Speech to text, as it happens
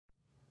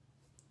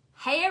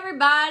Hey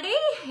everybody,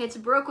 it's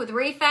Brooke with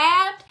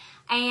Re-Fabbed,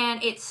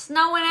 and it's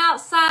snowing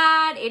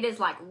outside. It is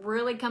like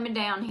really coming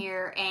down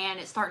here and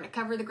it's starting to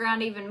cover the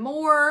ground even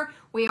more.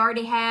 We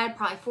already had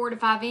probably 4 to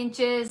 5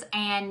 inches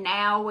and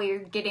now we're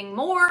getting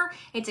more.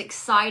 It's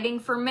exciting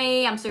for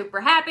me. I'm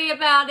super happy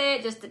about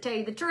it, just to tell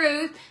you the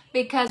truth,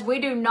 because we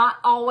do not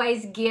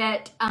always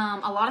get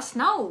a lot of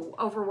snow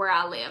over where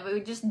I live.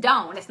 We just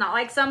don't. It's not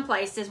like some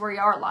places where you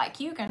are like,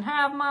 you can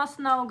have my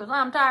snow because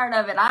I'm tired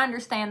of it. I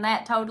understand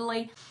that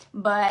totally,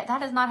 but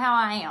that is not how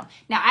I am.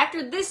 Now,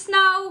 after this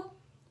snow,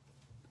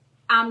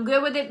 I'm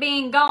good with it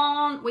being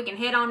gone. We can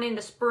head on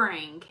into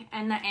spring.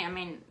 And I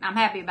mean, I'm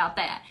happy about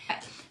that.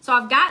 So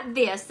I've got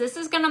this. This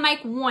is going to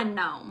make one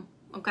gnome.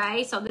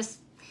 Okay. So this,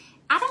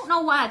 I don't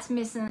know why it's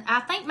missing.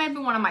 I think maybe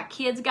one of my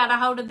kids got a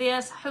hold of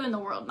this. Who in the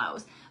world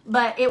knows?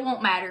 But it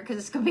won't matter because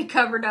it's going to be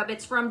covered up.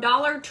 It's from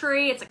Dollar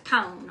Tree. It's a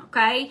cone.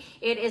 Okay.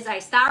 It is a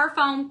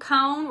styrofoam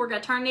cone. We're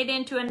going to turn it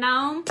into a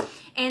gnome.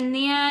 And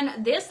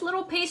then this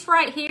little piece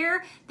right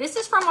here, this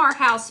is from our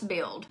house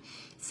build.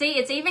 See,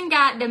 it's even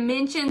got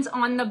dimensions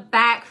on the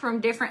back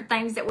from different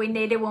things that we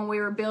needed when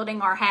we were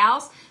building our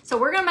house. So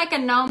we're going to make a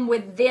gnome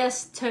with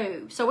this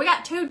too. So we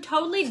got 2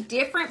 totally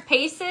different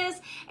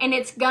pieces and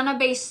it's going to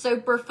be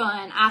super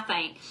fun, I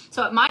think.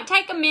 So it might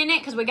take a minute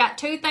because we got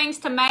 2 things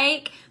to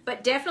make,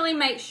 but definitely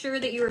make sure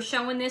that you are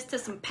showing this to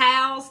some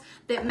pals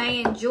that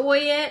may enjoy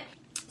it.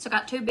 So I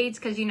got 2 beads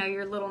because, you know,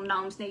 your little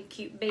gnomes need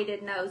cute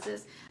beaded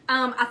noses.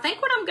 I think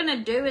what I'm going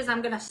to do is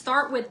I'm going to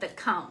start with the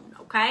cone,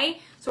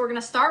 okay? So we're going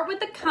to start with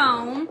the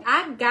cone.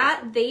 I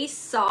got these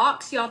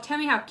socks. Y'all tell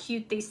me how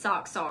cute these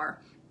socks are.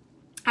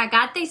 I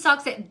got these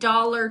socks at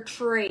Dollar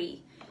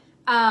Tree.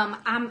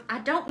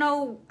 I don't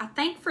know. I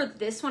think for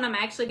this one, I'm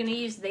actually going to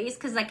use these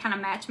because they kind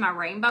of match my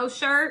rainbow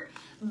shirt.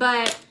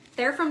 But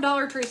they're from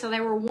Dollar Tree, so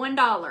they were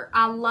 $1.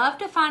 I love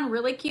to find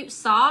really cute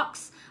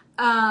socks.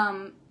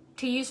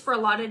 To use for a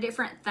lot of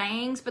different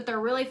things, but they're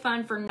really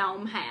fun for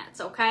gnome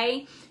hats,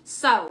 okay?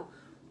 So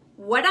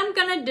what I'm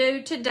gonna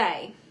do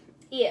today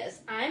is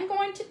I'm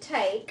going to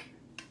take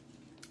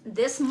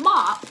this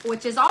mop,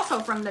 which is also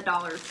from the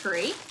Dollar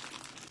Tree.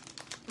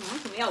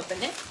 Let me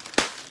open it.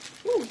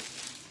 Ooh.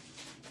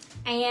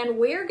 And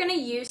we're gonna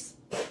use,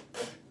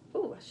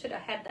 ooh, I should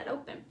have had that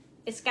open.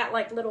 It's got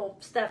like little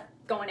stuff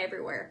going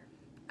everywhere.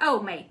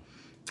 Oh, me.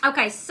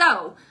 Okay,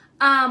 so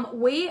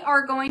we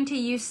are going to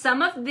use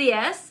some of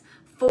this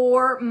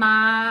for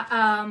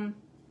my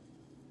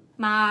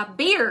my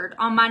beard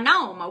on my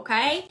gnome,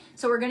 okay?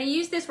 So we're gonna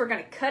use this, we're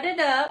gonna cut it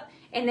up,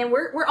 and then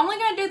we're only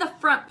gonna do the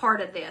front part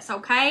of this,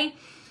 okay?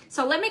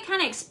 So let me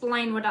kind of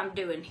explain what I'm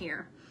doing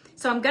here.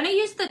 So I'm gonna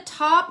use the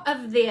top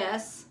of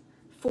this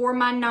for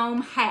my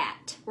gnome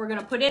hat. We're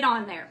gonna put it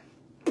on there.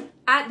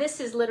 This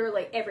is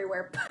literally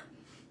everywhere.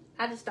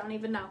 I just don't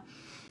even know.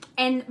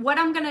 And what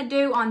I'm gonna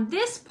do on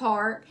this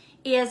part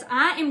is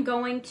I am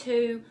going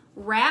to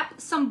wrap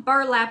some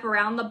burlap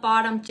around the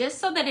bottom just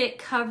so that it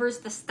covers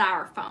the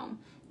styrofoam.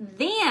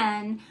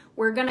 Then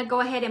we're gonna go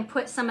ahead and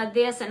put some of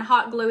this and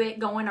hot glue it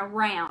going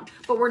around.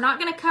 But we're not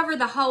gonna cover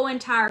the whole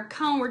entire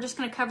cone, we're just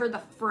gonna cover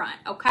the front,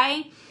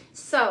 okay?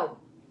 So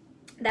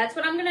that's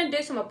what I'm gonna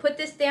do. So I'm gonna put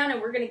this down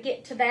and we're gonna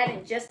get to that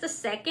in just a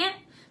second.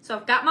 So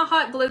I've got my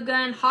hot glue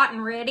gun hot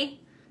and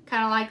ready,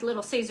 kind of like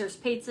Little Caesar's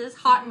pizzas,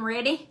 hot and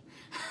ready.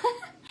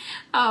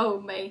 Oh,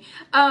 me.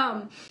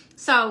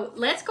 So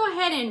let's go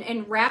ahead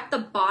and wrap the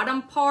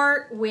bottom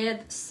part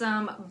with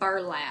some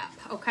burlap,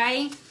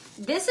 okay?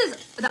 This is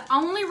the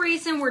only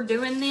reason we're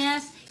doing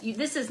this.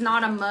 This is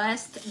not a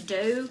must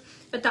do,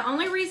 but the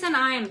only reason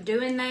I am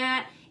doing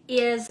that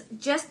is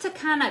just to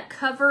kind of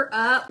cover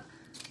up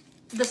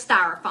the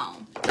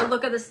styrofoam, the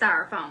look of the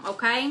styrofoam,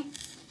 okay?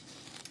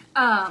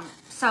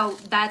 So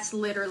that's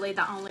literally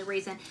the only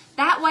reason.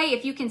 That way,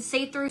 if you can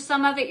see through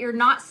some of it, you're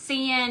not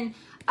seeing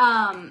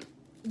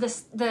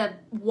the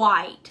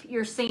white,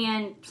 you're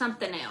seeing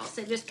something else.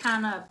 It just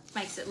kind of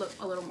makes it look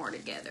a little more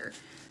together.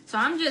 So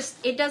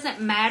it doesn't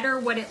matter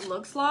what it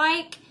looks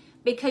like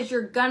because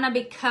you're gonna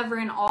be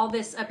covering all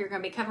this up. You're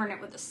gonna be covering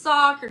it with a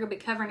sock, you're gonna be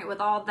covering it with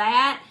all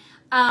that.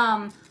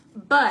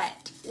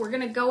 But we're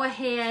gonna go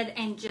ahead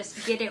and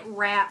just get it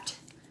wrapped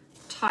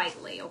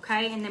tightly,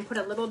 okay? And then put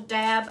a little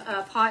dab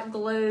of hot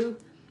glue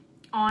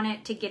on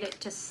it to get it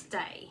to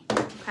stay,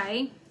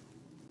 okay?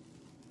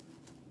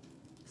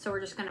 So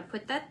we're just gonna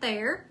put that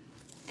there,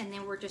 and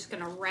then we're just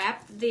gonna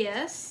wrap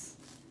this.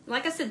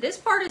 Like I said, this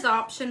part is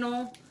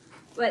optional,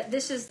 but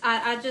this is,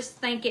 I just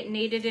think it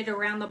needed it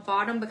around the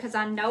bottom because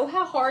I know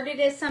how hard it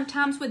is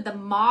sometimes with the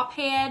mop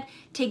head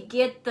to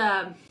get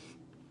the,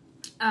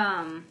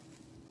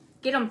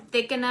 get them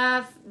thick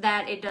enough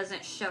that it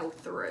doesn't show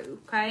through,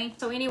 okay?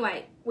 So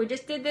anyway, we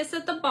just did this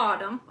at the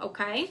bottom,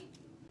 okay?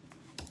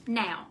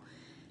 Now,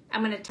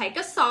 I'm gonna take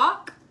a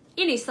sock,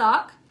 any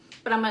sock,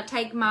 but I'm going to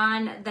take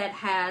mine that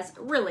has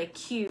really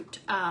cute,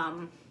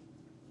 oh,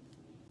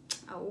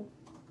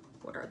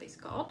 what are these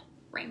called?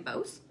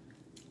 Rainbows.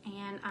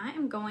 And I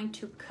am going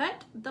to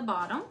cut the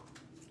bottom.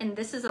 And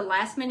this is a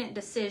last minute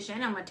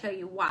decision. I'm going to tell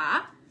you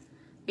why.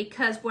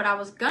 Because what I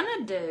was going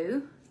to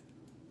do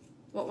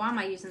well, why am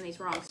I using these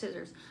wrong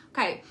scissors?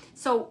 Okay,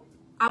 so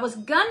I was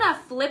gonna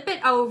flip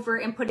it over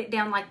and put it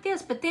down like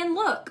this, but then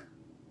look,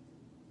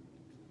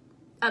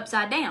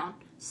 upside down.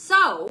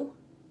 So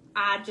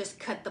I just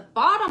cut the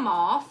bottom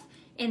off,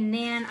 and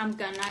then I'm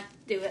gonna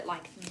do it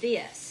like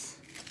this.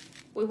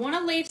 We want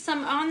to leave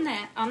some on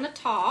the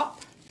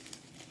top.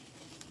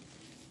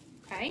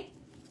 Okay.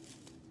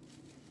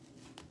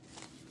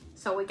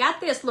 So we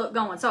got this look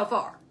going so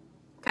far.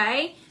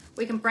 Okay.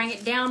 We can bring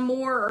it down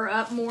more or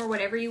up more,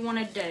 whatever you want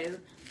to do.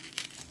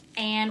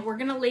 And we're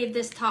gonna leave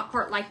this top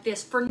part like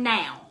this for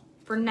now.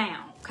 For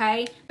now,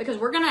 okay? Because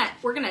we're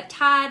gonna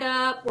tie it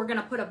up. We're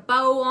gonna put a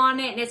bow on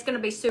it, and it's gonna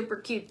be super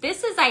cute.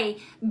 This is a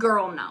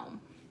girl gnome.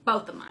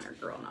 Both of mine are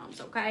girl gnomes,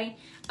 okay?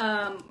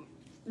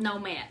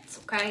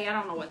 Gnomettes, okay? I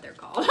don't know what they're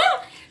called.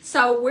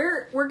 So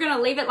we're gonna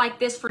leave it like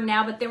this for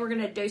now, but then we're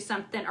gonna do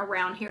something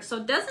around here.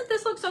 So doesn't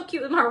this look so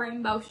cute with my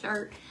rainbow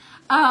shirt?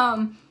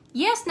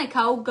 Yes,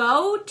 Nicole,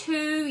 go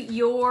to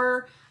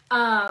your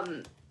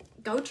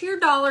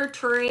Dollar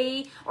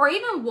Tree, or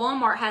even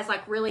Walmart has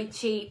like really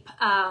cheap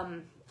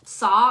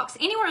socks.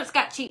 Anywhere that's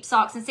got cheap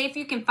socks, and see if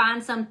you can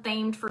find some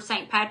themed for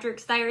St.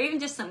 Patrick's Day, or even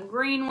just some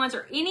green ones,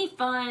 or any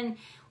fun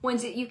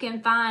ones that you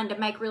can find to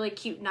make really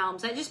cute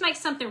gnomes. That just makes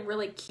something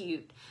really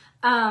cute.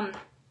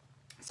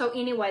 So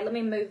anyway, let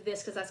me move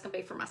this because that's going to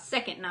be for my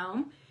second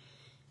gnome.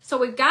 So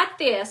we've got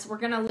this. We're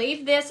going to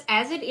leave this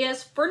as it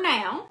is for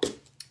now.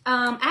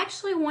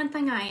 Actually, one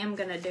thing I am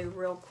going to do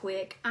real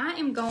quick, I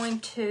am going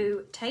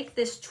to take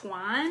this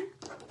twine.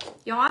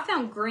 Y'all, I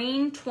found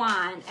green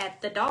twine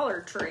at the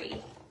Dollar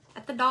Tree.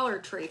 At the Dollar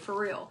Tree, for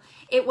real.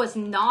 It was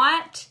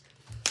not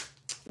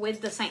with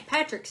the St.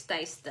 Patrick's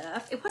Day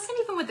stuff. It wasn't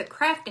even with the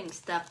crafting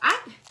stuff. I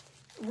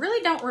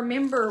really don't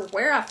remember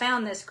where I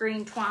found this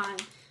green twine,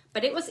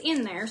 but it was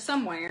in there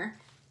somewhere.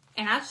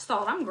 And I just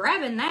thought, I'm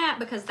grabbing that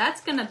because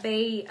that's going to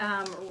be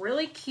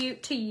really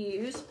cute to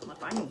use,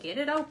 if I can get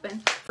it open,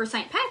 for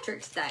St.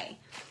 Patrick's Day.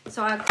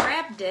 So I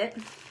grabbed it.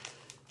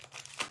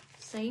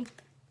 See?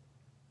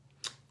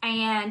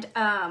 And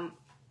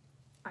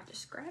I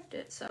just grabbed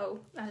it, so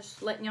I was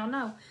just letting y'all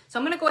know. So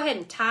I'm going to go ahead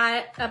and tie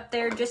it up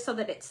there just so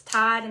that it's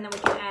tied, and then we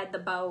can add the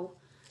bow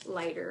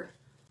later.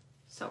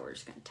 So we're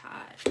just going to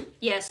tie it.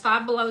 Yes,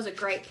 Five Below is a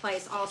great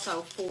place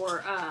also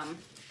for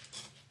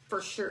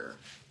sure.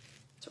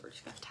 So we're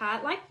just going to tie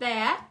it like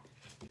that.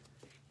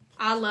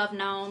 I love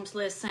gnomes.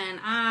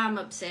 Listen, I'm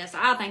obsessed.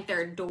 I think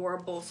they're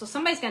adorable. So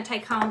somebody's going to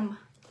take home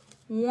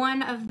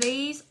one of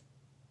these.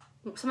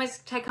 Somebody's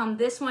going to take home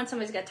this one.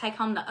 Somebody's going to take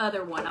home the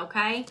other one,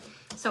 okay?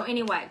 So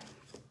anyway,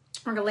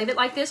 we're going to leave it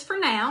like this for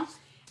now.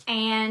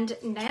 And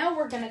now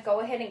we're going to go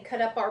ahead and cut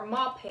up our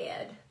mop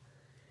head.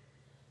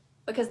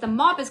 Because the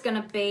mop is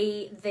going to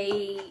be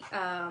the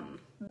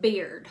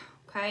beard,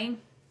 okay?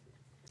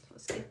 So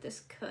let's get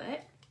this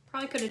cut.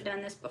 Probably could have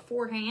done this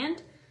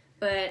beforehand,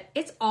 but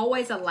it's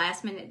always a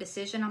last minute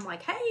decision. I'm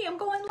like, hey, I'm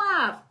going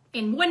live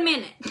in 1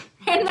 minute.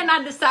 And then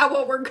I decide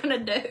what we're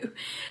going to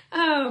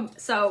do.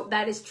 So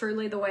that is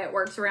truly the way it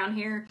works around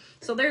here.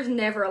 So there's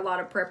never a lot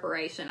of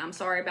preparation. I'm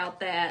sorry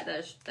about that.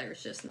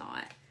 There's just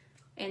not.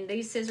 And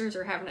these scissors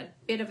are having a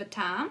bit of a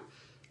time.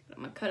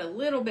 I'm going to cut a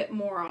little bit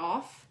more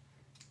off.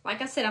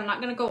 Like I said, I'm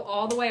not going to go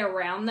all the way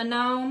around the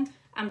gnome.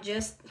 I'm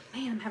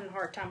having a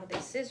hard time with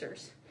these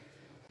scissors.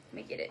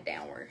 Let me get it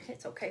downward.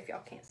 It's okay if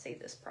y'all can't see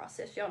this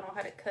process. Y'all know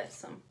how to cut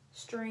some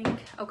string.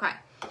 Okay.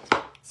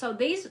 So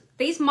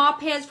these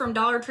mop heads from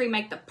Dollar Tree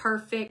make the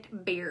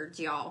perfect beards,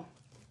 y'all.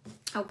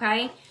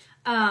 Okay.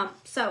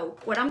 So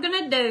what I'm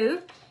going to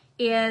do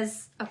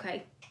is,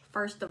 okay,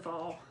 first of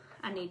all,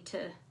 I need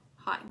to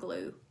hot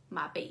glue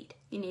my bead.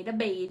 You need a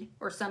bead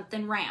or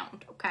something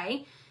round,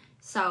 okay?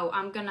 So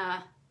I'm going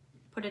to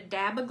put a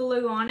dab of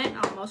glue on it.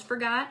 I almost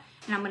forgot.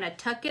 And I'm going to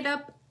tuck it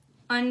up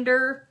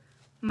under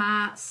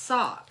my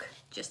sock,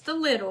 just a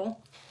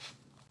little,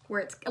 where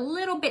it's a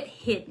little bit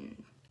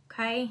hidden,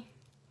 okay?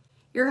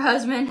 Your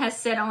husband has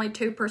said only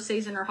 2 per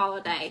season or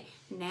holiday.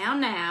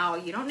 Now,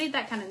 you don't need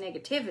that kind of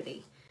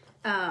negativity.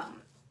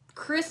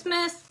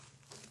 Christmas,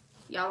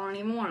 y'all don't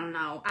even want to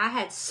know. I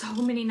had so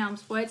many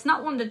gnomes. Well, it's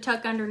not one to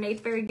tuck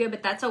underneath very good,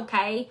 but that's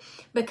okay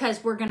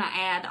because we're going to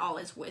add all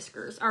his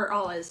whiskers, or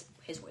all his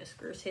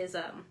whiskers, his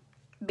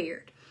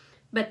beard.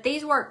 But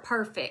these work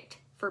perfect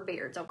for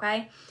beards,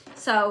 okay?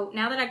 So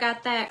now that I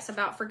got that, because I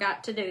about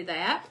forgot to do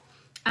that,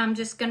 I'm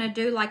just going to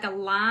do like a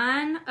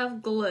line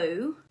of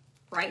glue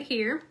right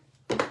here.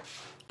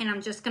 And I'm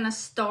just going to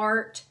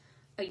start,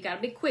 oh, you got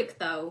to be quick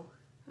though.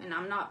 And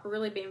I'm not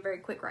really being very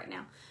quick right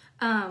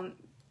now.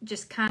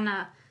 Just kind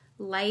of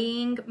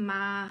laying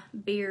my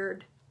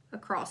beard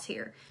across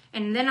here.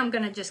 And then I'm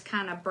going to just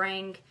kind of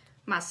bring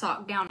my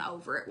sock down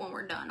over it when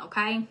we're done,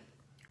 okay?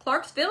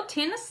 Clarksville,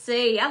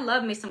 Tennessee. I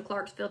love me some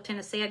Clarksville,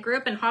 Tennessee. I grew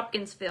up in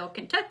Hopkinsville,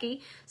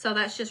 Kentucky, so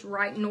that's just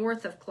right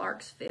north of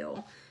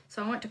Clarksville.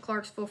 So I went to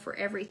Clarksville for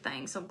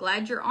everything. So I'm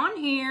glad you're on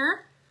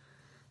here.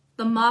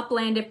 The mop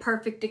landed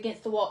perfect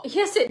against the wall.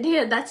 Yes, it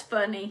did. That's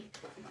funny.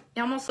 It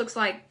almost looks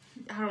like,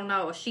 I don't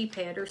know, a sheep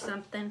head or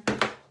something.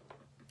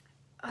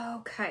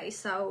 Okay,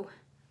 so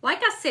like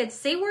I said,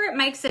 see where it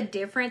makes a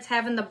difference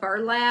having the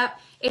burlap.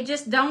 It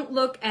just don't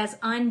look as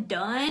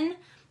undone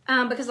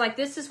because like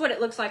this is what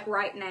it looks like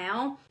right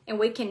now, and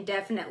we can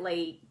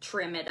definitely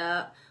trim it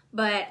up.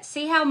 But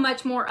see how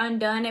much more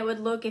undone it would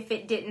look if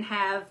it didn't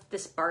have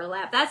this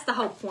burlap. That's the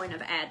whole point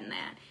of adding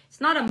that. It's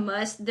not a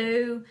must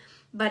do,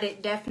 but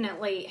it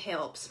definitely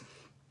helps.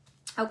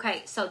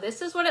 Okay, so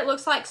this is what it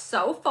looks like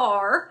so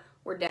far.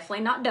 We're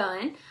definitely not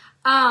done.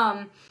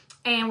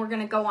 And we're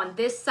gonna go on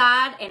this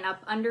side and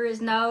up under his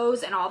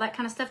nose and all that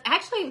kind of stuff.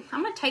 Actually,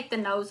 I'm gonna take the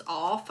nose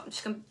off. I'm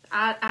just gonna,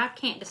 I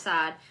can't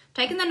decide.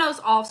 Taking the nose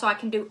off so I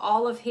can do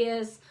all of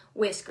his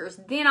whiskers.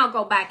 Then I'll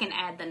go back and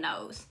add the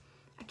nose.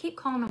 I keep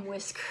calling them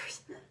whiskers.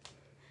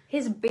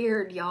 His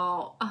beard,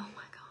 y'all. Oh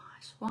my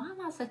gosh, why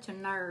am I such a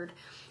nerd?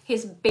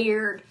 His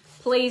beard.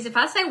 Please, if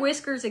I say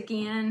whiskers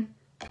again,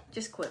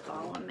 just quit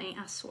following me,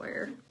 I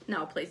swear.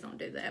 No, please don't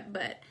do that,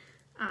 but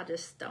I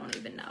just don't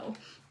even know.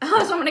 So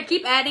I'm going to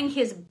keep adding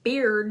his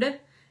beard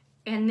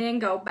and then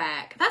go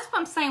back. That's what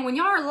I'm saying. When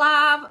y'all are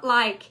live,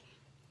 like,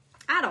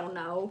 I don't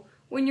know.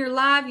 When you're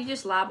live, you're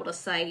just liable to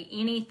say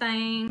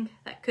anything.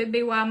 That could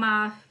be why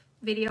my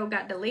video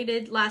got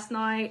deleted last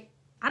night.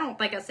 I don't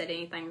think I said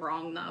anything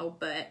wrong, though,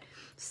 but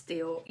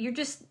still, you're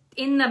just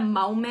in the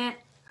moment.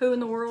 Who in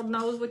the world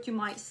knows what you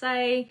might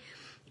say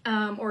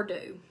or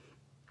do?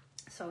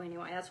 So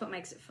anyway, that's what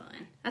makes it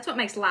fun. That's what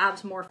makes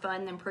lives more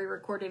fun than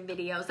pre-recorded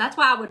videos. That's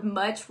why I would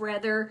much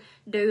rather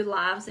do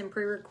lives than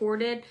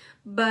pre-recorded,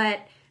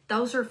 but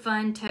those are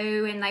fun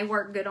too, and they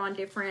work good on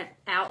different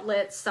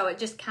outlets, so it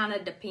just kind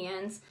of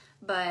depends,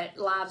 but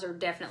lives are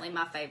definitely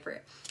my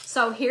favorite.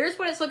 So here's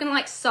what it's looking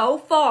like so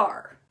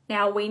far.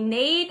 Now we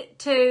need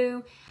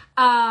to,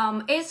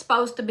 it's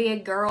supposed to be a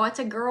girl. It's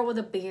a girl with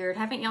a beard.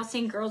 Haven't y'all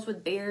seen girls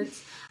with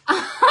beards?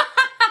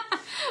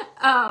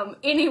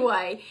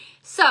 Anyway,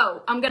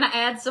 so I'm gonna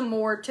add some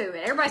more to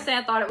it. Everybody said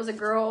I thought it was a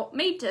girl.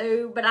 Me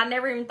too, but I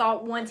never even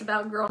thought once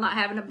about a girl not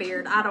having a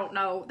beard. I don't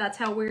know. That's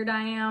how weird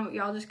I am.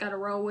 Y'all just gotta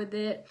roll with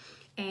it,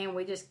 and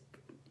we just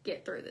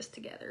get through this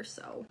together.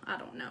 So I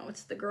don't know.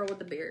 It's the girl with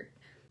the beard.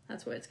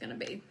 That's what it's gonna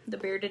be. The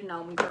bearded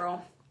gnome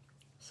girl.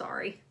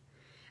 Sorry.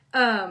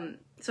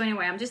 So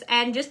anyway, I'm just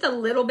adding just a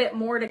little bit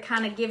more to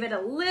kind of give it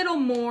a little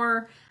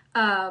more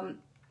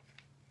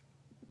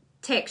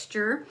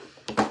texture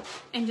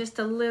and just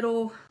a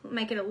little,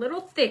 make it a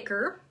little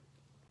thicker.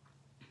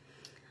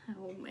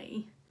 Oh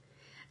me.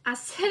 I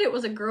said it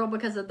was a girl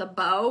because of the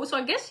bow, so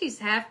I guess she's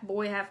half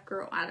boy, half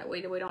girl.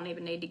 We don't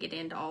even need to get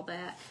into all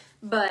that,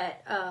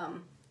 but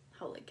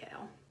holy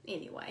cow.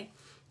 Anyway,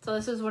 so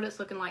this is what it's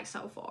looking like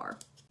so far.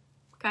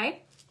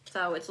 Okay,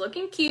 so it's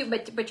looking cute,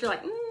 but you're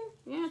like,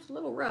 yeah, it's a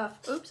little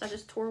rough. Oops, I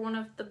just tore one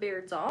of the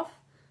beards off.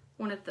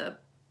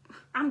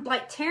 I'm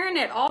like tearing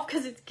it off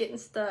because it's getting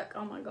stuck.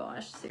 Oh my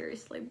gosh,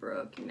 seriously,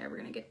 Brooke, you're never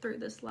gonna get through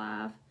this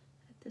live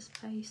at this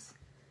pace.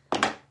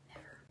 Never.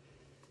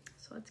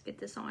 So let's get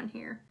this on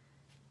here.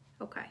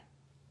 Okay.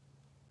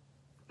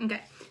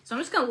 Okay, so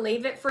I'm just gonna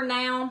leave it for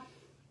now.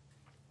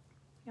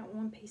 Got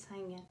one piece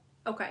hanging.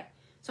 Okay,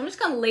 so I'm just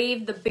gonna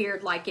leave the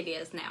beard like it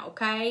is now,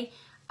 okay?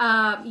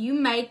 You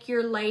make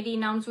your lady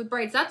gnomes with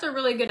braids. That's a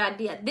really good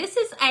idea. This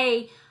is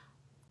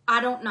I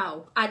don't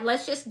know.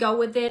 Let's just go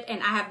with it,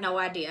 and I have no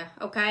idea,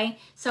 okay?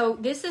 So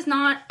this is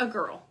not a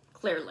girl,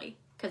 clearly,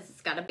 because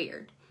it's got a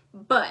beard.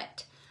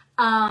 But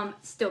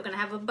still going to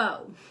have a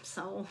bow.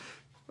 So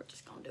we're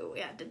just going to do what we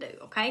have to do,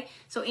 okay?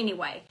 So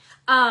anyway,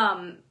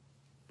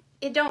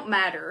 it don't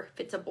matter if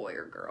it's a boy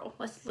or girl.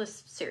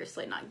 Let's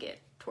seriously not get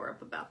tore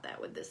up about that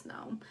with this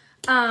gnome.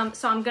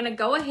 So I'm going to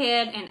go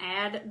ahead and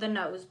add the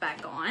nose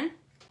back on.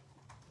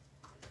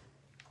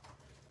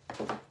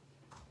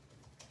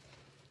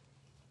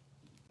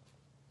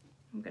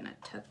 I'm gonna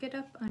tuck it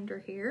up under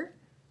here,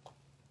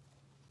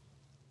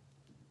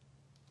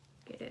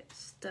 get it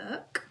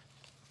stuck,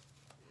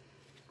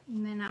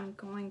 and then I'm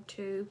going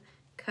to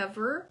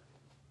cover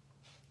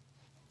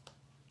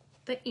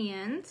the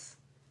ends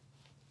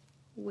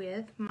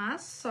with my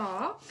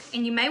sock.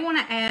 And you may want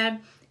to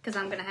add, because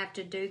I'm gonna have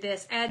to do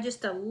this, add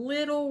just a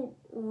little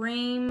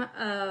ream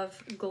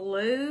of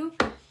glue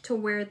to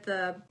where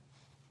the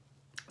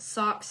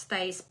sock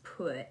stays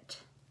put,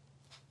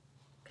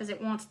 because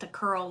it wants to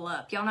curl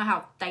up. Y'all know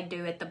how they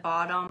do at the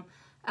bottom.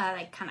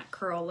 They kind of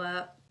curl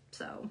up.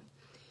 So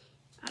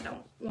I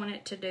don't want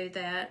it to do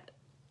that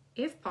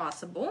if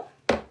possible.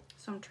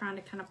 So I'm trying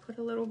to kind of put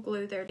a little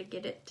glue there to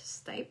get it to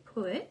stay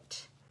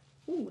put.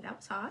 Ooh, that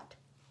was hot.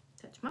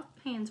 Touch my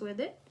hands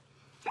with it.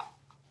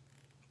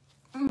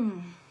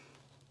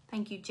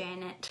 Thank you,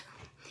 Janet.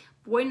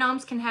 Boy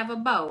gnomes can have a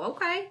bow.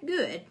 Okay,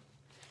 good.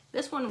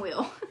 This one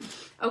will.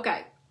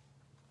 Okay.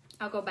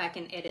 I'll go back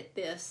and edit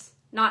this.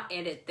 Not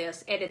edit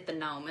this, edit the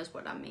gnome is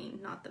what I mean,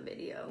 not the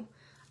video.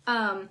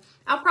 I'll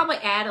probably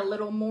add a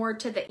little more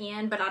to the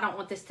end, but I don't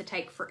want this to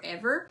take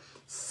forever.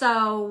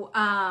 So,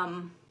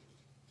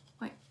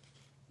 wait,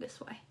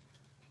 this way.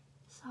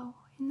 So,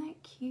 Isn't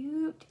that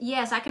cute?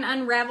 Yes, I can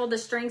unravel the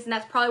strings, and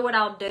that's probably what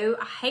I'll do.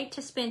 I hate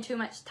to spend too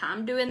much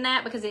time doing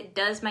that because it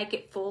does make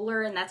it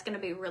fuller, and that's going to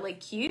be really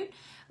cute.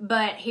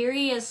 But here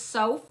he is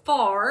so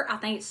far. I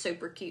think it's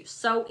super cute.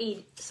 So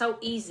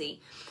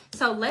easy.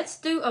 So let's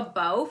do a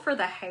bow for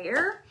the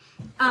hair.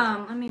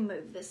 Let me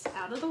move this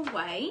out of the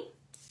way.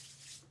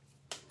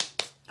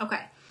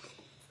 Okay.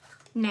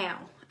 Now,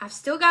 I've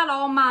still got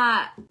all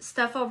my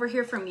stuff over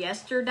here from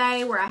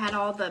yesterday where I had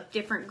all the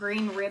different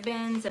green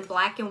ribbons and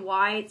black and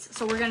whites.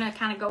 So we're going to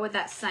kind of go with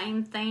that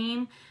same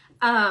theme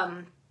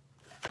and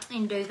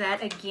do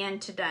that again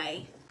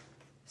today.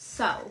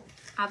 So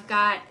I've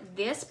got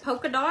this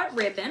polka dot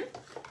ribbon.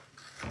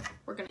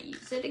 We're going to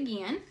use it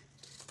again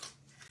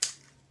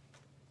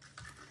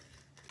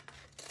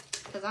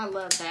because I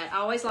love that. I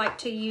always like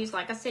to use,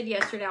 like I said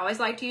yesterday, I always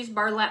like to use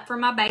burlap for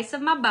my base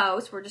of my bow.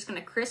 So we're just going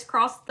to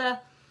crisscross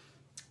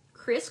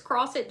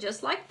it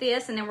just like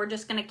this, and then we're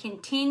just going to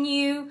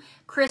continue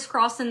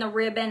crisscrossing the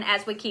ribbon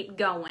as we keep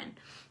going.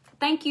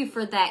 Thank you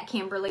for that,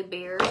 Kimberly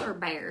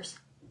Bears.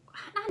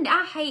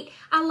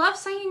 I love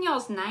saying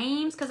y'all's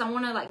names because I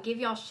want to like give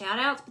y'all shout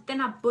outs, but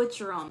then I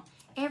butcher them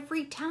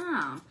every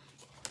time,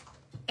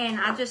 and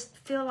I just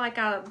feel like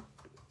I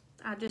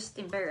just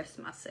embarrassed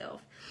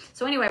myself.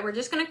 So anyway, we're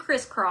just going to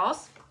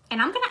crisscross,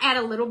 and I'm going to add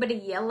a little bit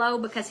of yellow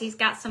because he's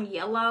got some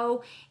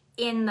yellow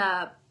in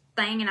the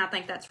thing, and I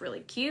think that's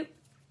really cute.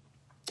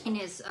 In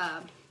his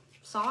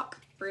sock,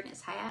 or in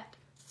his hat.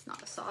 It's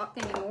not a sock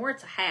anymore,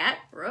 it's a hat,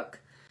 Brooke.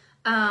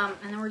 And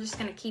then we're just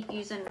gonna keep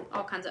using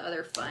all kinds of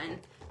other fun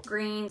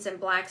greens and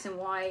blacks and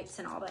whites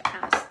and all that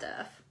kind of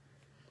stuff.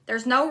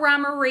 There's no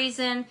rhyme or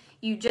reason.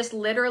 You just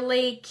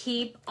literally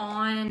keep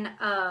on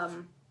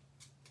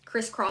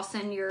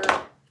crisscrossing your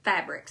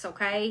fabrics,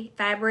 okay?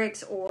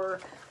 Fabrics or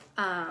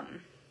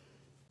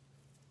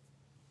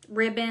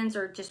ribbons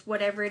or just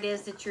whatever it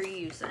is that you're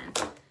using.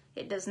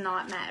 It does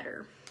not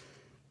matter.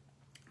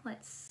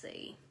 Let's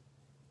see.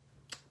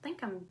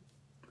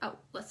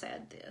 Let's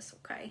add this,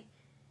 okay?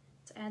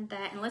 Let's add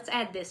that, and let's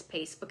add this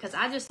piece because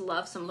I just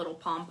love some little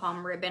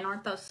pom-pom ribbon.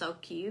 Aren't those so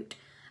cute?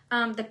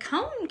 The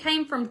cone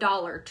came from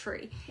Dollar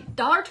Tree.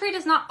 Dollar Tree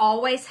does not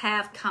always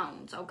have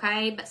cones,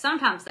 okay? But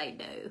sometimes they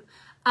do.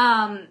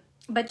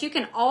 But you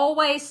can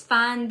always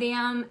find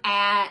them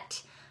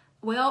at,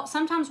 well,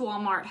 sometimes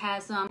Walmart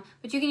has them,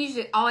 but you can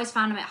usually always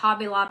find them at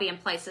Hobby Lobby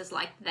and places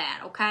like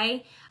that,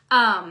 okay?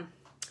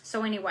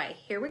 So anyway,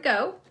 here we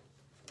go.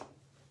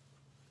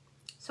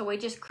 So we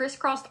just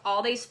crisscrossed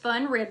all these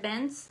fun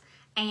ribbons.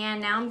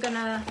 And now I'm going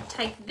to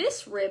take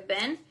this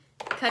ribbon,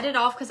 cut it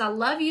off because I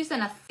love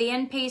using a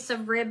thin piece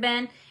of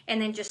ribbon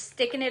and then just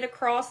sticking it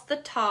across the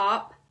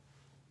top,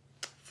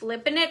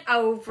 flipping it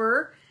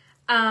over,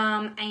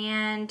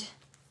 and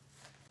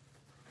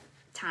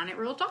tying it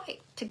real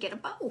tight to get a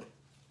bow.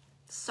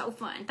 So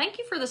fun. Thank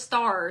you for the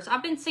stars.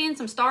 I've been seeing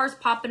some stars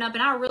popping up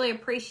and I really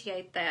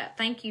appreciate that.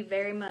 Thank you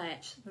very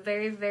much.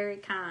 Very, very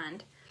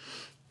kind.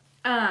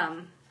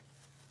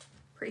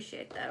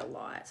 Appreciate that a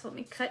lot. So let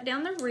me cut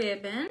down the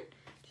ribbon.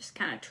 Just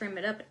kind of trim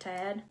it up a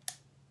tad.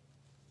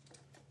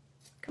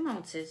 Come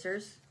on,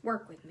 scissors.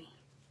 Work with me.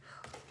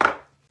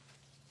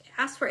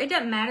 I swear, it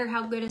doesn't matter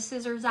how good of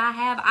scissors I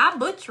have. I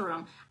butcher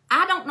them.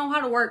 I don't know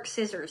how to work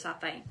scissors, I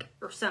think,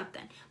 or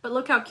something. But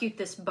look how cute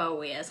this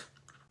bow is.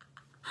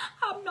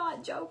 I'm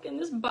not joking.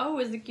 This bow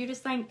is the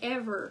cutest thing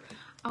ever.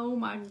 Oh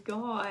my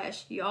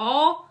gosh,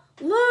 y'all.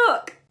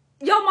 Look.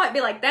 Y'all might be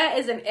like, that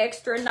is an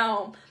extra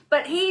gnome.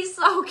 But he's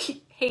so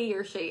cute. He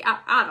or she.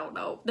 I don't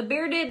know. The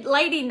bearded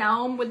lady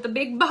gnome with the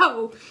big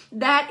bow.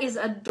 That is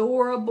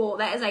adorable.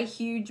 That is a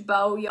huge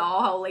bow,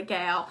 y'all. Holy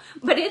cow.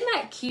 But isn't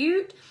that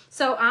cute?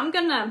 So I'm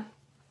going to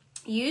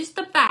use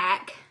the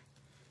back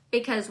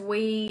because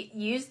we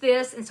use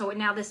this. And so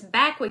now this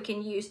back we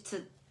can use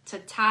to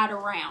tie it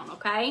around,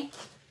 okay?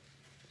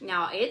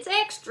 Now, it's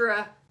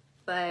extra,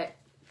 but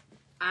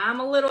I'm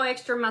a little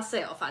extra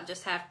myself. I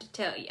just have to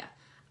tell you.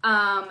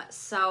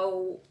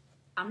 So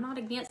I'm not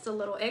against a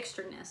little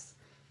extraness.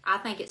 I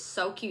think it's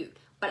so cute.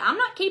 But I'm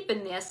not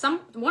keeping this.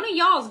 One of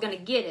y'all is going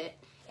to get it.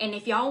 And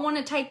if y'all want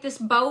to take this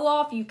bow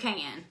off, you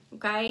can.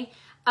 Okay?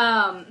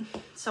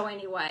 So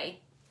anyway.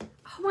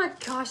 Oh my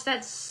gosh,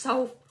 that's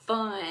so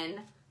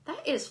fun.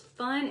 That is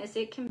fun as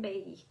it can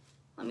be.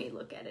 Let me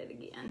look at it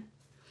again.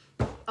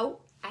 Oh,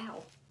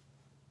 ow.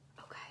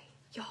 Okay,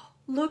 y'all,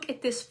 look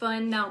at this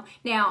fun gnome.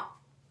 Now,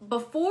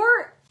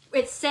 before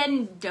it's said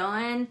and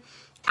done,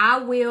 I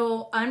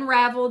will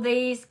unravel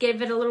these,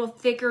 give it a little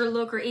thicker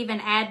look, or even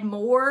add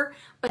more.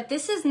 But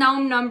this is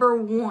gnome number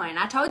 1.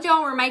 I told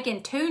y'all we're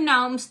making 2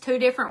 gnomes 2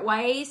 different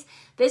ways.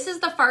 This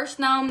is the first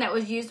gnome that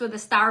was used with a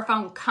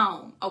styrofoam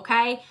comb,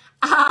 okay?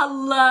 I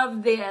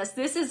love this.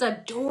 This is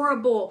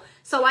adorable.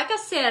 So like I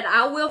said,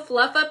 I will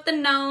fluff up the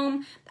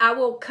gnome. I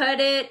will cut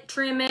it,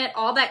 trim it,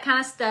 all that kind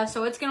of stuff.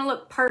 So it's going to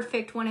look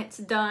perfect when it's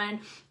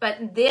done.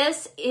 But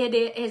this, it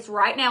is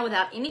right now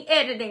without any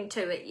editing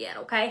to it yet,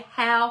 okay?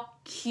 How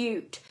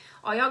cute.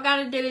 All y'all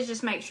got to do is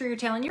just make sure you're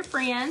telling your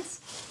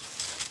friends.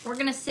 We're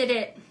going to sit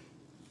it,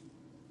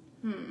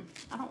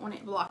 I don't want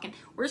it blocking.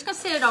 We're just going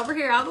to sit it over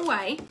here out of the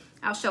way.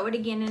 I'll show it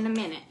again in a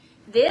minute.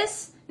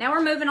 This, now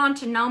we're moving on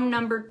to gnome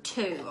number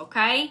 2,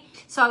 okay?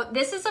 So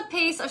this is a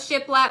piece of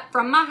shiplap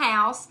from my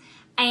house,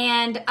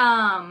 and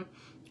I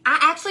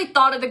actually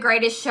thought of The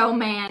Greatest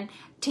Showman,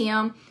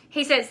 Tim.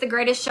 He said it's The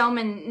Greatest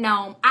Showman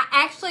gnome. I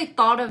actually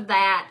thought of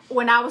that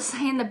when I was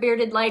saying the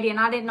bearded lady, and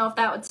I didn't know if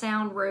that would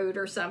sound rude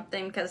or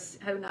something, because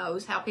who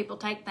knows how people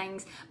take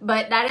things.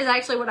 But that is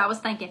actually what I was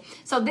thinking.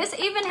 So this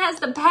even has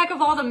the back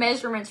of all the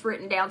measurements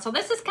written down. So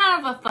this is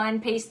kind of a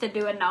fun piece to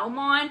do a gnome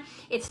on.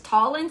 It's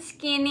tall and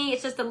skinny.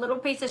 It's just a little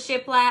piece of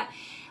shiplap.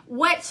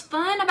 What's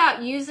fun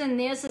about using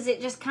this is it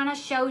just kind of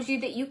shows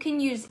you that you can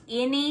use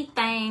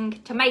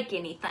anything to make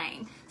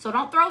anything. So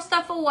don't throw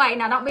stuff away.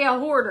 Now, don't be a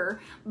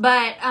hoarder.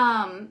 But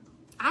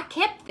I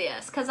kept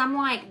this because I'm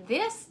like,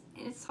 this,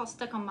 it's all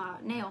stuck on my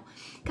nail.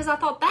 Because I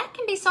thought that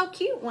can be so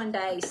cute one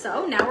day.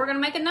 So now we're going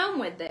to make a gnome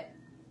with it.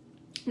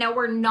 Now,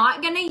 we're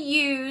not going to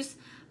use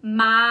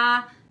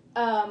my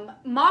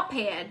mop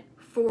head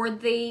for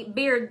the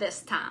beard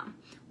this time.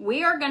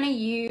 We are going to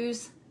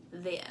use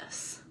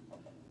this.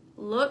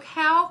 Look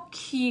how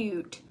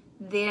cute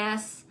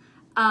this,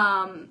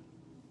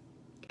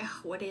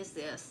 what is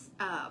this?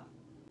 Oh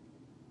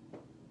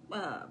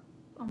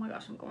my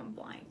gosh, I'm going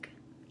blank.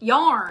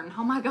 Yarn.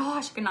 Oh my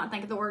gosh, I cannot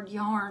think of the word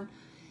yarn.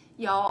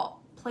 Y'all,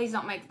 please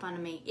don't make fun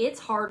of me.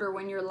 It's harder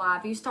when you're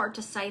live. You start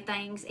to say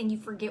things and you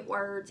forget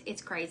words.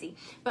 It's crazy.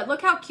 But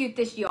look how cute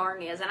this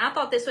yarn is. And I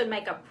thought this would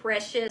make a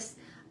precious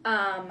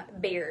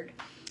beard.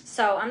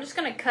 So I'm just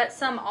going to cut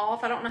some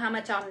off. I don't know how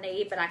much I'll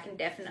need, but I can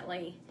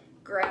definitely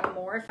grab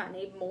more if I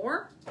need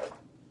more.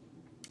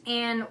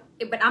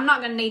 But I'm not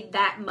going to need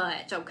that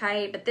much,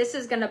 okay? But this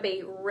is going to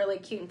be really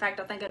cute. In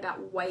fact, I think I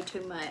got way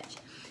too much.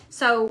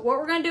 So what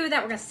we're going to do with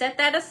that, we're going to set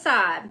that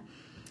aside.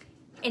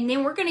 And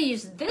then we're going to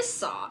use this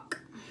sock.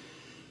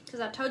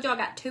 Because I told you I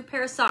got 2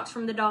 pair of socks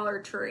from the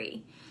Dollar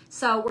Tree.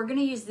 So we're going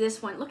to use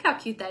this one. Look how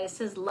cute that is. It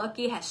says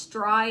Lucky, has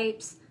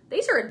stripes.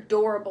 These are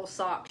adorable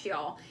socks,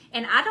 y'all.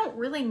 And I don't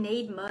really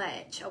need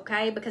much,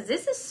 okay? Because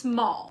this is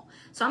small.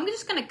 So I'm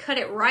just going to cut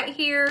it right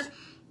here.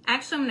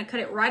 Actually, I'm going to cut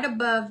it right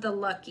above the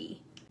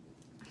Lucky.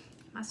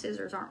 My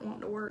scissors aren't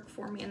wanting to work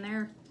for me, and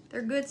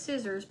they're good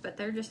scissors, but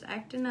they're just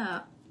acting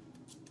up.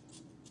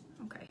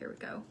 Okay, here we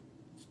go.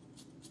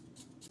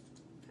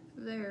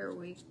 There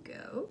we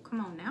go.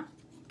 Come on now.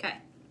 Okay.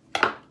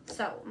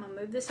 So I'm going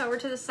to move this over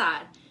to the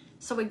side.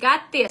 So we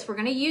got this. We're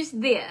going to use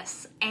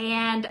this.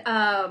 And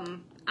I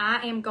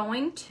am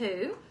going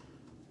to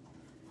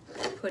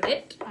put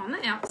it on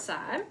the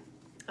outside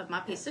of my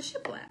piece of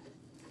shiplap.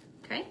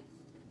 Okay.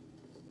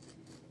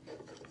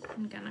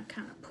 I'm going to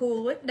kind of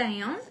pull it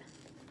down.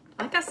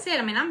 Like I said,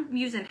 I mean, I'm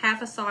using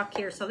half a sock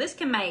here, so this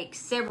can make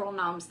several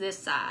gnomes this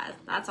size.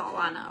 That's all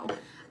I know.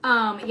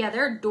 Yeah,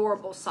 they're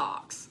adorable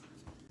socks.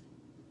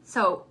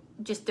 So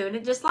just doing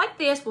it just like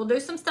this. We'll do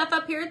some stuff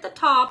up here at the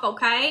top,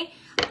 okay?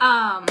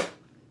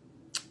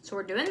 So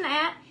we're doing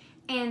that.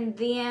 And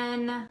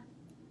then,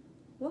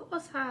 where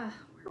was that?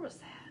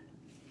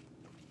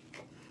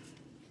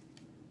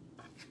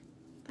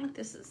 I think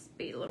this is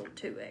be a little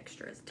too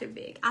extra. It's too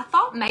big. I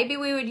thought maybe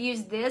we would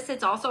use this.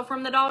 It's also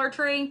from the Dollar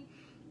Tree.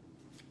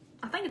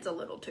 I think it's a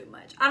little too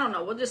much. I don't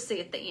know. We'll just see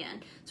at the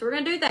end. So we're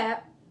going to do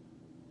that.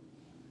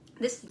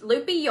 This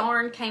loopy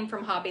yarn came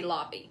from Hobby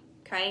Lobby.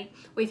 Okay.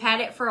 We've had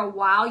it for a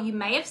while. You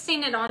may have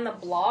seen it on the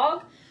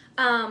blog.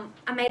 I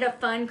made a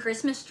fun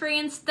Christmas tree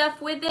and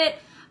stuff with it.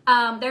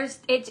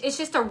 It's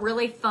just a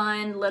really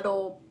fun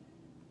little,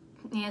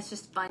 yeah, it's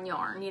just fun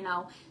yarn, you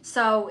know.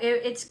 So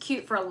it's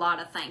cute for a lot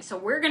of things. So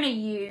we're going to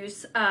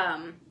use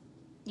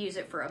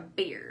it for a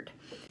beard.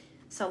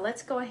 So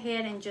let's go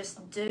ahead and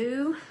just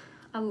do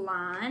a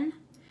line.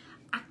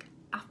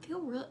 I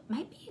feel real,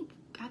 maybe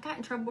I got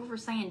in trouble for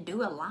saying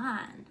do a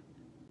line.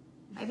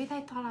 Maybe they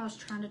thought I was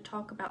trying to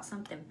talk about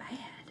something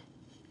bad.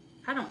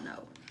 I don't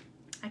know.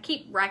 I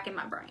keep racking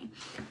my brain.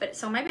 But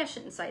so maybe I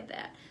shouldn't say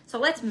that. So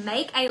let's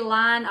make a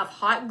line of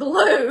hot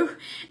glue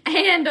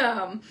and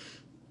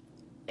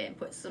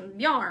put some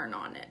yarn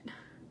on it.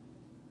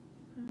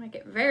 Make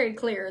it very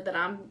clear that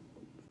I'm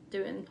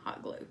doing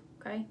hot glue,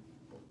 okay?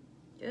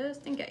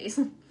 Just in case.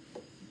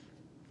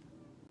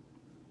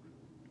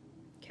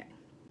 Okay.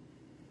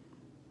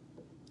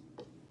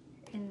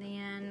 And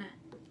then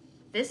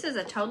this is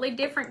a totally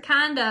different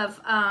kind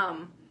of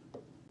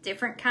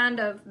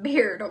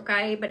beard,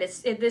 okay? But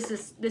this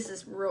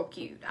is real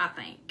cute, I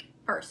think,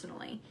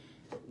 personally.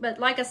 But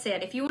like I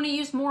said, if you want to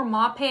use more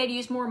mop head,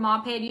 use more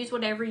mop head, use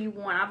whatever you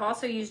want. I've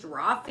also used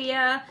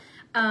raffia.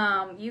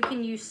 You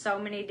can use so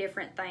many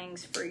different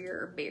things for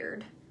your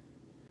beard.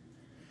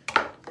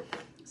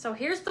 So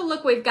here's the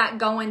look we've got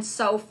going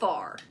so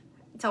far.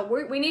 So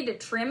we need to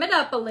trim it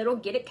up a little,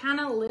 get it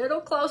kind of a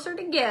little closer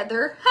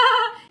together.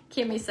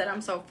 Kimmy said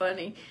I'm so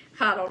funny.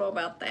 I don't know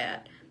about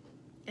that.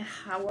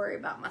 I worry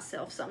about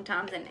myself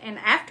sometimes. And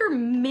after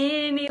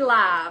many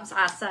lives,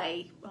 I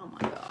say, oh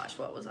my gosh,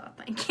 what was I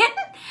thinking?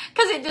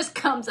 Because it just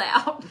comes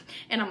out.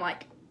 And I'm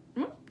like,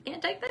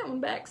 can't take that one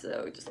back,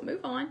 so just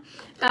move on.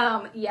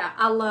 Yeah,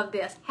 I love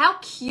this. How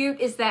cute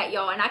is that,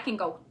 y'all? And I can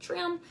go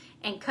trim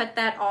and cut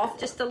that off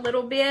just a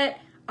little bit.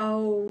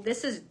 Oh,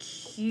 this is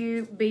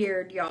cute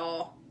beard,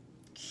 y'all.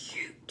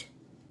 Cute.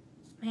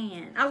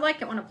 Man, I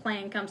like it when a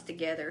plan comes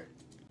together.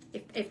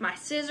 If my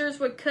scissors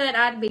would cut,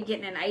 I'd be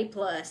getting an A+.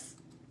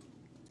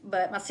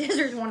 But my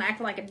scissors want to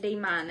act like a D-.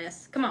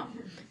 Come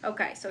on.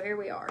 Okay, so here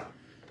we are.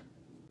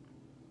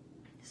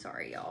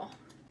 Sorry, y'all.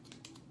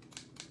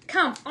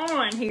 Come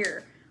on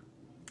here.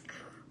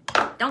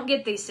 Don't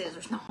get these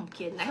scissors. No, I'm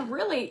kidding. That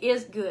really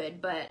is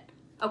good, but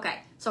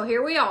okay. So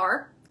here we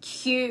are.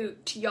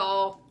 Cute,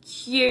 y'all.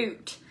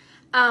 Cute.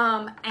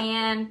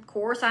 And of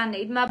course I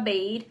need my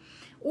bead.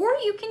 Or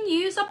you can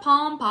use a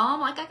pom-pom.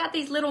 Like I got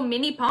these little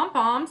mini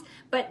pom-poms,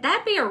 but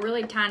that'd be a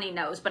really tiny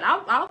nose. But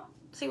I'll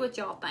see what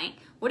y'all think.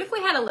 What if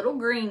we had a little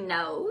green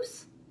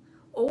nose?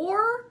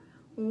 Or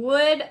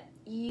would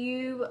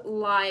you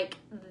like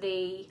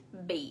the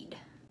bead?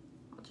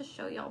 I'll just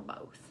show y'all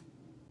both.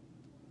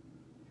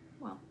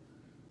 Well,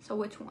 so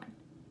which one?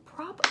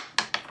 Probably,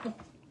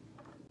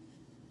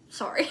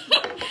 sorry.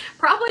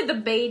 Probably the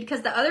bead,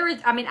 because the other is,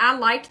 I mean, I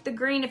liked the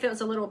green if it was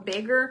a little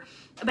bigger,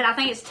 but I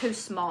think it's too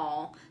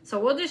small. So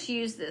we'll just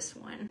use this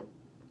one.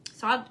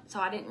 So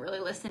I didn't really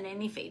listen to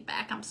any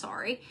feedback. I'm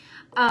sorry.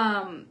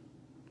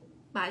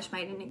 I just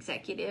made an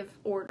executive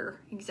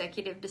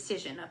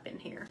decision up in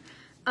here.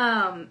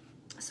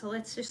 So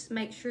let's just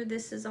make sure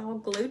this is all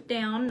glued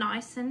down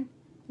nice and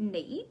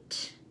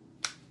neat.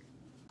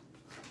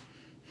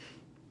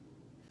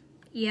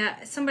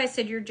 Yeah, somebody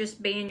said you're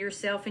just being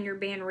yourself and you're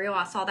being real.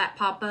 I saw that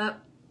pop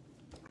up.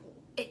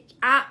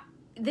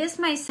 This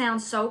may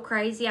sound so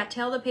crazy. I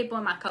tell the people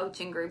in my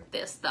coaching group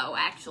this though,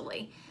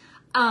 actually.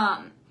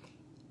 I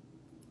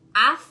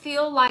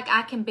feel like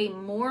I can be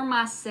more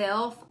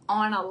myself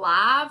on a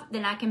live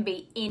than I can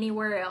be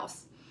anywhere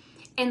else.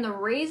 And the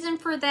reason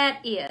for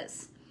that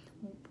is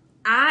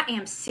I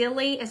am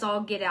silly as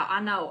all get out.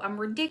 I know I'm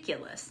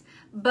ridiculous,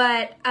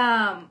 but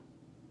I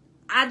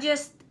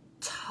just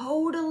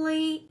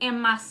totally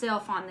am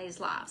myself on these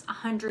lives,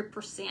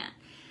 100%.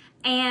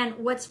 And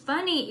what's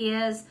funny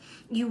is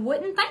you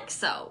wouldn't think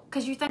so,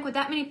 because you think with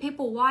that many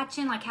people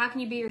watching, like how can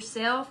you be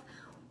yourself?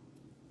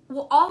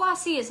 Well, all I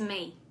see is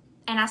me.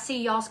 And I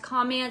see y'all's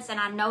comments, and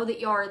I know that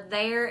y'all are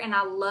there, and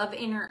I love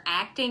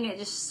interacting. It's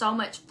just so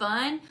much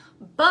fun.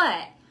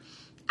 But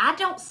I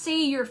don't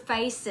see your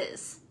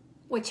faces,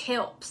 which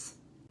helps.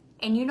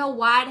 And you know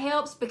why it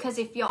helps? Because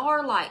if y'all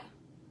are like,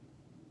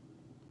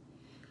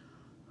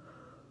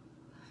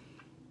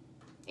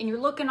 and you're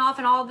looking off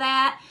and all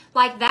that,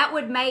 like that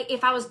would make,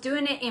 if I was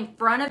doing it in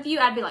front of you,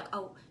 I'd be like,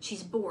 oh,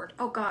 she's bored.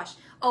 Oh gosh.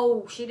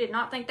 Oh, she did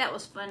not think that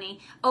was funny.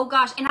 Oh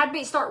gosh. And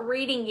I'd start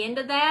reading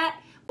into that.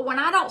 But when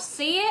I don't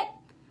see it,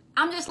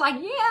 I'm just like,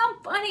 yeah,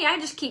 I'm funny. I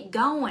just keep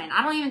going.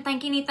 I don't even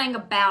think anything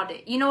about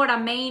it. You know what I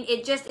mean?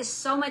 It just is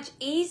so much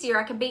easier.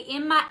 I can be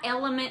in my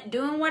element,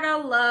 doing what I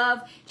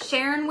love,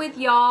 sharing with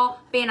y'all,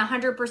 being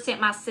 100%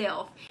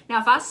 myself. Now,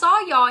 if I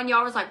saw y'all and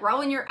y'all was like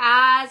rolling your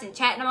eyes and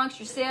chatting amongst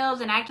yourselves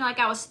and acting like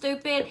I was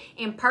stupid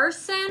in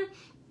person,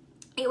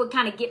 it would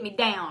kind of get me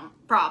down,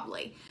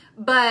 probably.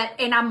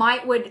 And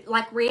I would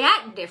like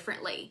react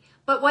differently.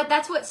 But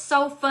that's what's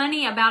so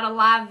funny about a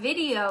live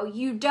video.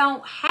 You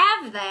don't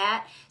have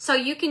that, so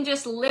you can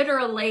just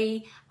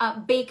literally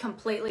be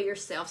completely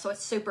yourself. So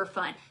it's super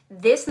fun.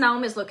 This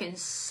gnome is looking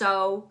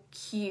so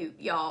cute,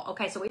 y'all.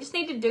 Okay, so we just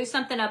need to do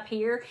something up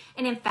here.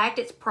 And in fact,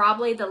 it's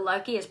probably, the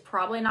lucky is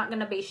probably not going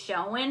to be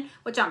showing,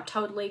 which I'm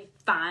totally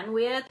fine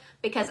with,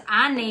 because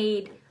I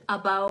need a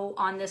bow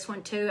on this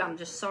one too. I'm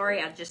just sorry,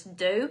 I just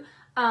do.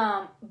 But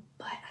I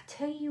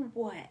tell you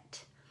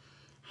what,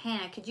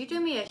 Hannah, could you do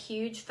me a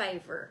huge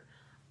favor?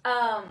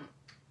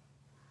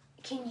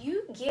 Can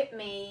you get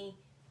me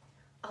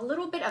a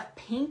little bit of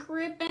pink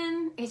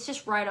ribbon? It's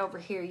just right over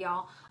here,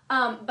 y'all.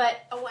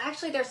 But, oh,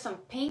 actually there's some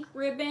pink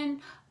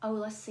ribbon. Oh,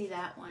 let's see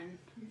that one.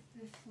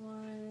 This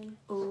one.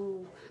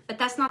 Ooh, but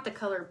that's not the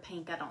color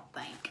pink, I don't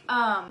think.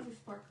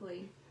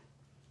 Sparkly.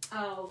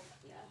 Oh,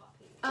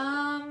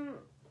 yeah.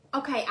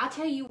 Okay, I'll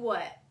tell you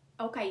what.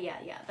 Okay,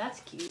 yeah, that's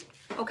cute.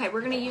 Okay,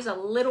 we're gonna use a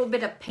little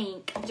bit of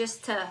pink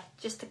just to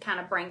kind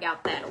of bring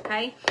out that,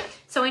 okay?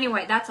 So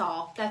anyway, that's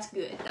all. That's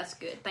good. That's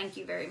good. Thank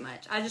you very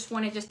much. I just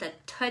wanted just a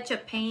touch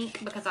of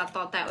pink because I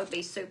thought that would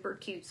be super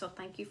cute. So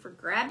thank you for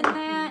grabbing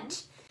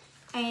that.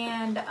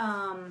 And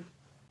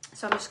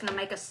so I'm just gonna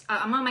make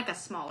a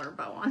smaller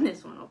bow on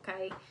this one,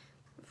 okay?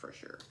 For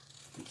sure.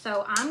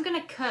 So I'm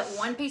gonna cut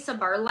one piece of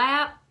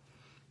burlap,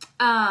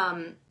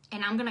 and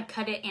I'm gonna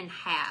cut it in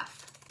half,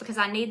 because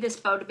I need this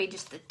bow to be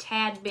just a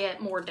tad bit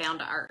more down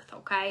to earth,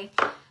 okay?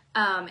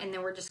 And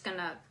then we're just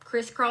gonna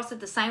crisscross it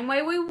the same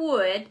way we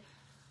would.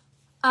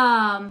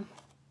 And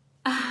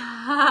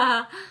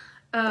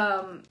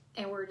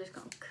we're just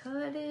gonna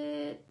cut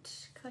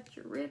it, cut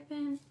your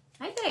ribbon.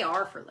 Maybe they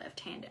are for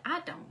left-handed,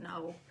 I don't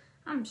know.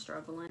 I'm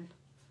struggling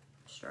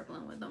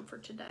with them for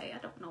today. I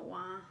don't know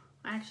why.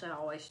 I actually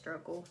always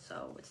struggle,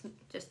 so it's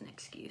just an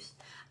excuse.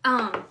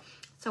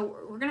 So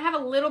we're gonna have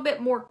a little bit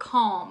more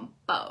calm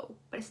bow,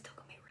 but it's still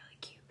gonna be really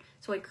cute.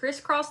 So we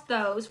crisscross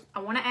those. I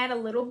want to add a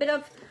little bit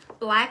of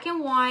black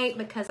and white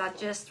because I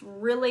just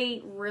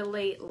really,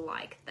 really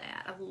like that.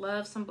 that. I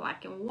love some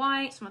black and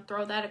white, so I'm going to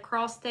throw that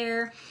across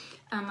there.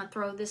 I'm going to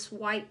throw this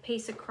white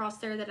piece across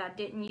there that I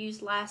didn't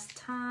use last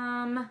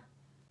time.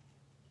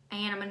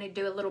 And I'm going to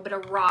do a little bit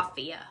of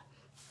raffia,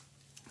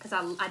 because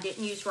I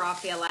didn't use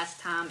raffia last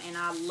time, and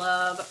I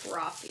love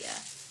raffia.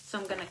 So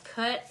I'm going to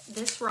cut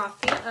this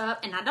raffia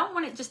up, and I don't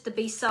want it just to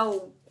be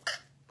so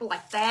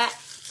like that.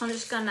 So I'm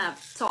just going to,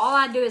 so all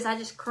I do is I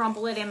just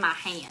crumble it in my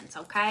hands,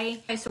 okay?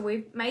 Okay, so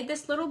we've made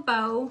this little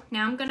bow.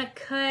 Now I'm going to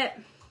cut,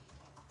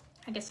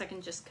 I guess I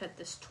can just cut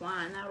this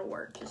twine. That'll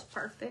work just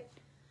perfect.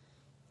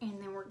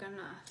 And then we're going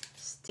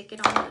to stick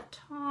it on the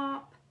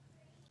top.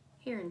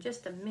 Here in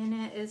just a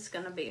minute, it's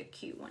going to be a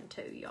cute one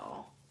too,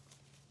 y'all.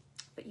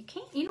 But you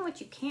can't, you know what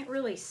you can't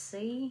really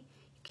see?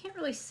 You can't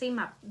really see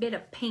my bit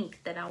of pink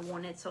that I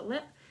wanted. So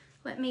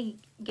let me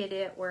get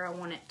it where I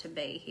want it to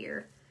be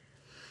here.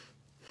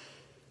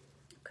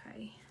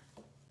 Okay.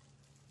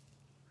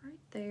 Right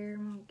there.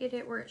 I'm going to get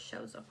it where it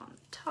shows up on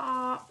the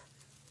top.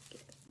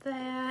 Get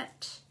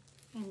that.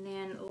 And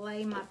then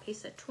lay my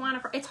piece of twine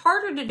across. It's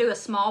harder to do a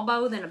small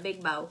bow than a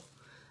big bow.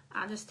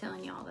 I'm just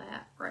telling y'all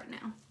that right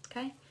now.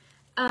 Okay.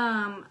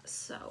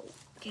 So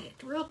get it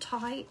real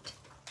tight.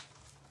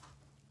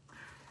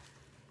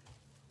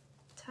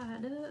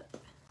 Tied up.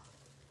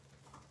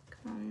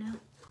 Come on now.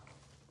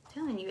 I'm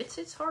telling you,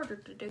 it's harder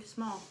to do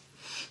small.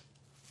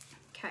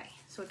 Okay,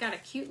 so we got a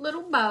cute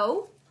little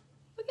bow.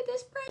 Look at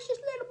this precious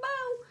little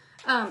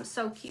bow.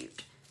 So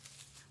cute.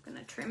 I'm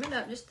gonna trim it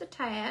up just a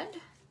tad.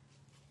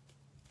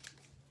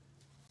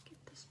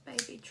 Get this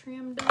baby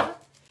trimmed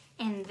up.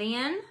 And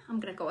then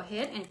I'm gonna go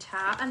ahead and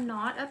tie a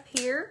knot up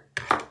here.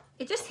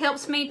 It just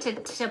helps me to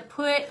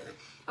put,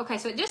 okay,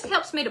 so it just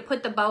helps me to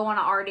put the bow on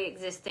an already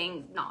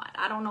existing knot.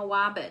 I don't know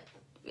why, but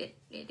it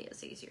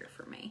is easier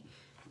for me.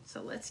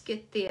 So let's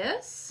get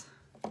this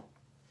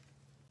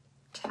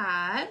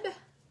tied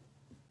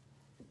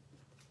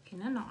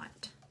in a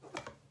knot.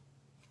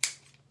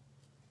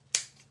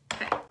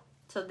 Okay,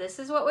 so this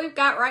is what we've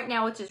got right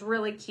now, which is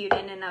really cute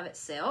in and of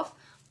itself.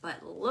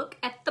 But look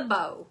at the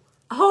bow.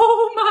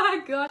 Oh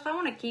my gosh, I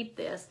want to keep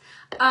this.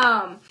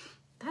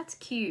 That's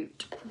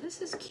cute.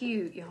 This is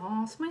cute,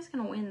 y'all. Somebody's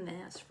gonna win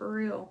this, for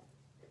real.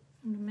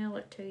 I'm gonna mail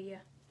it to you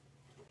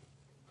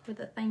with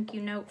a thank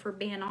you note for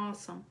being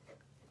awesome.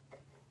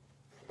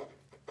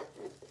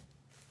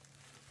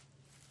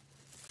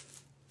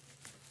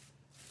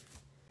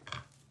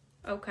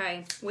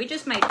 Okay, we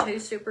just made 2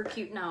 super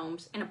cute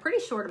gnomes in a pretty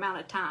short amount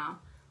of time.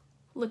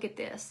 Look at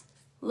this.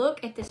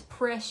 Look at this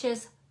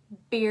precious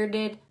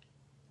bearded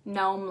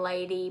gnome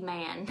lady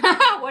man.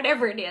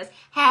 Whatever it is.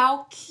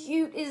 How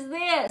cute is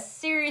this?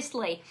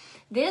 Seriously.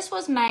 This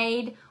was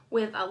made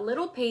with a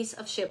little piece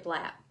of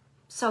shiplap.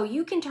 So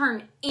you can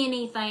turn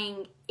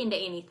anything into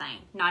anything.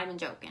 Not even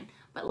joking.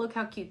 But look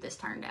how cute this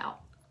turned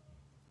out.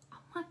 Oh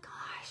my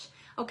gosh.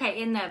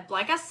 Okay, and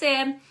like I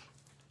said,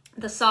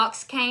 the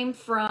socks came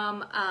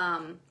from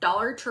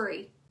Dollar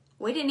Tree.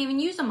 We didn't even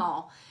use them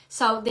all.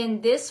 So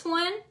then this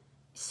one,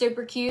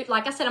 super cute.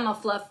 Like I said, I'm going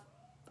to fluff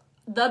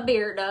the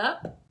beard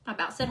up. I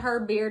about said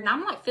her beard, and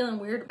I'm like feeling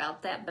weird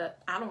about that, but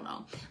I don't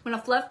know. I'm going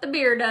to fluff the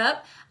beard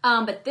up.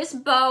 But this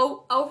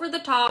bow over the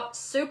top,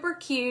 super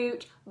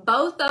cute.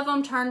 Both of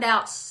them turned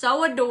out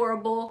so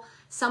adorable.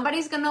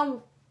 Somebody's going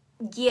to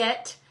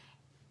get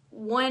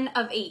one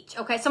of each,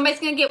 okay? Somebody's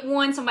going to get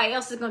one, somebody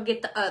else is going to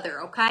get the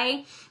other,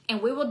 okay?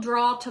 And we will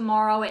draw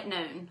tomorrow at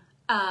noon,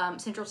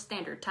 Central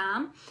Standard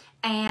Time,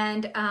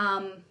 and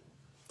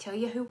tell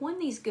you who won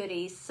these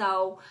goodies.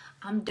 So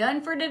I'm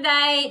done for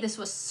today. This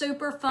was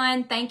super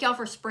fun. Thank y'all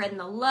for spreading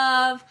the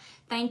love.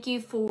 Thank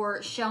you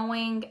for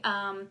showing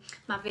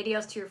my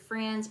videos to your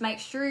friends. Make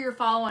sure you're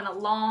following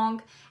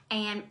along,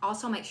 and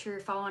also make sure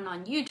you're following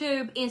on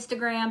YouTube,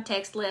 Instagram,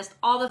 text list,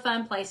 all the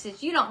fun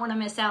places. You don't want to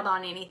miss out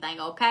on anything,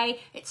 okay?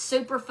 It's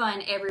super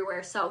fun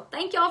everywhere. So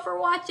thank y'all for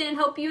watching.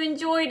 Hope you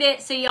enjoyed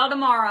it. See y'all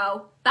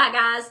tomorrow. Bye,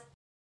 guys.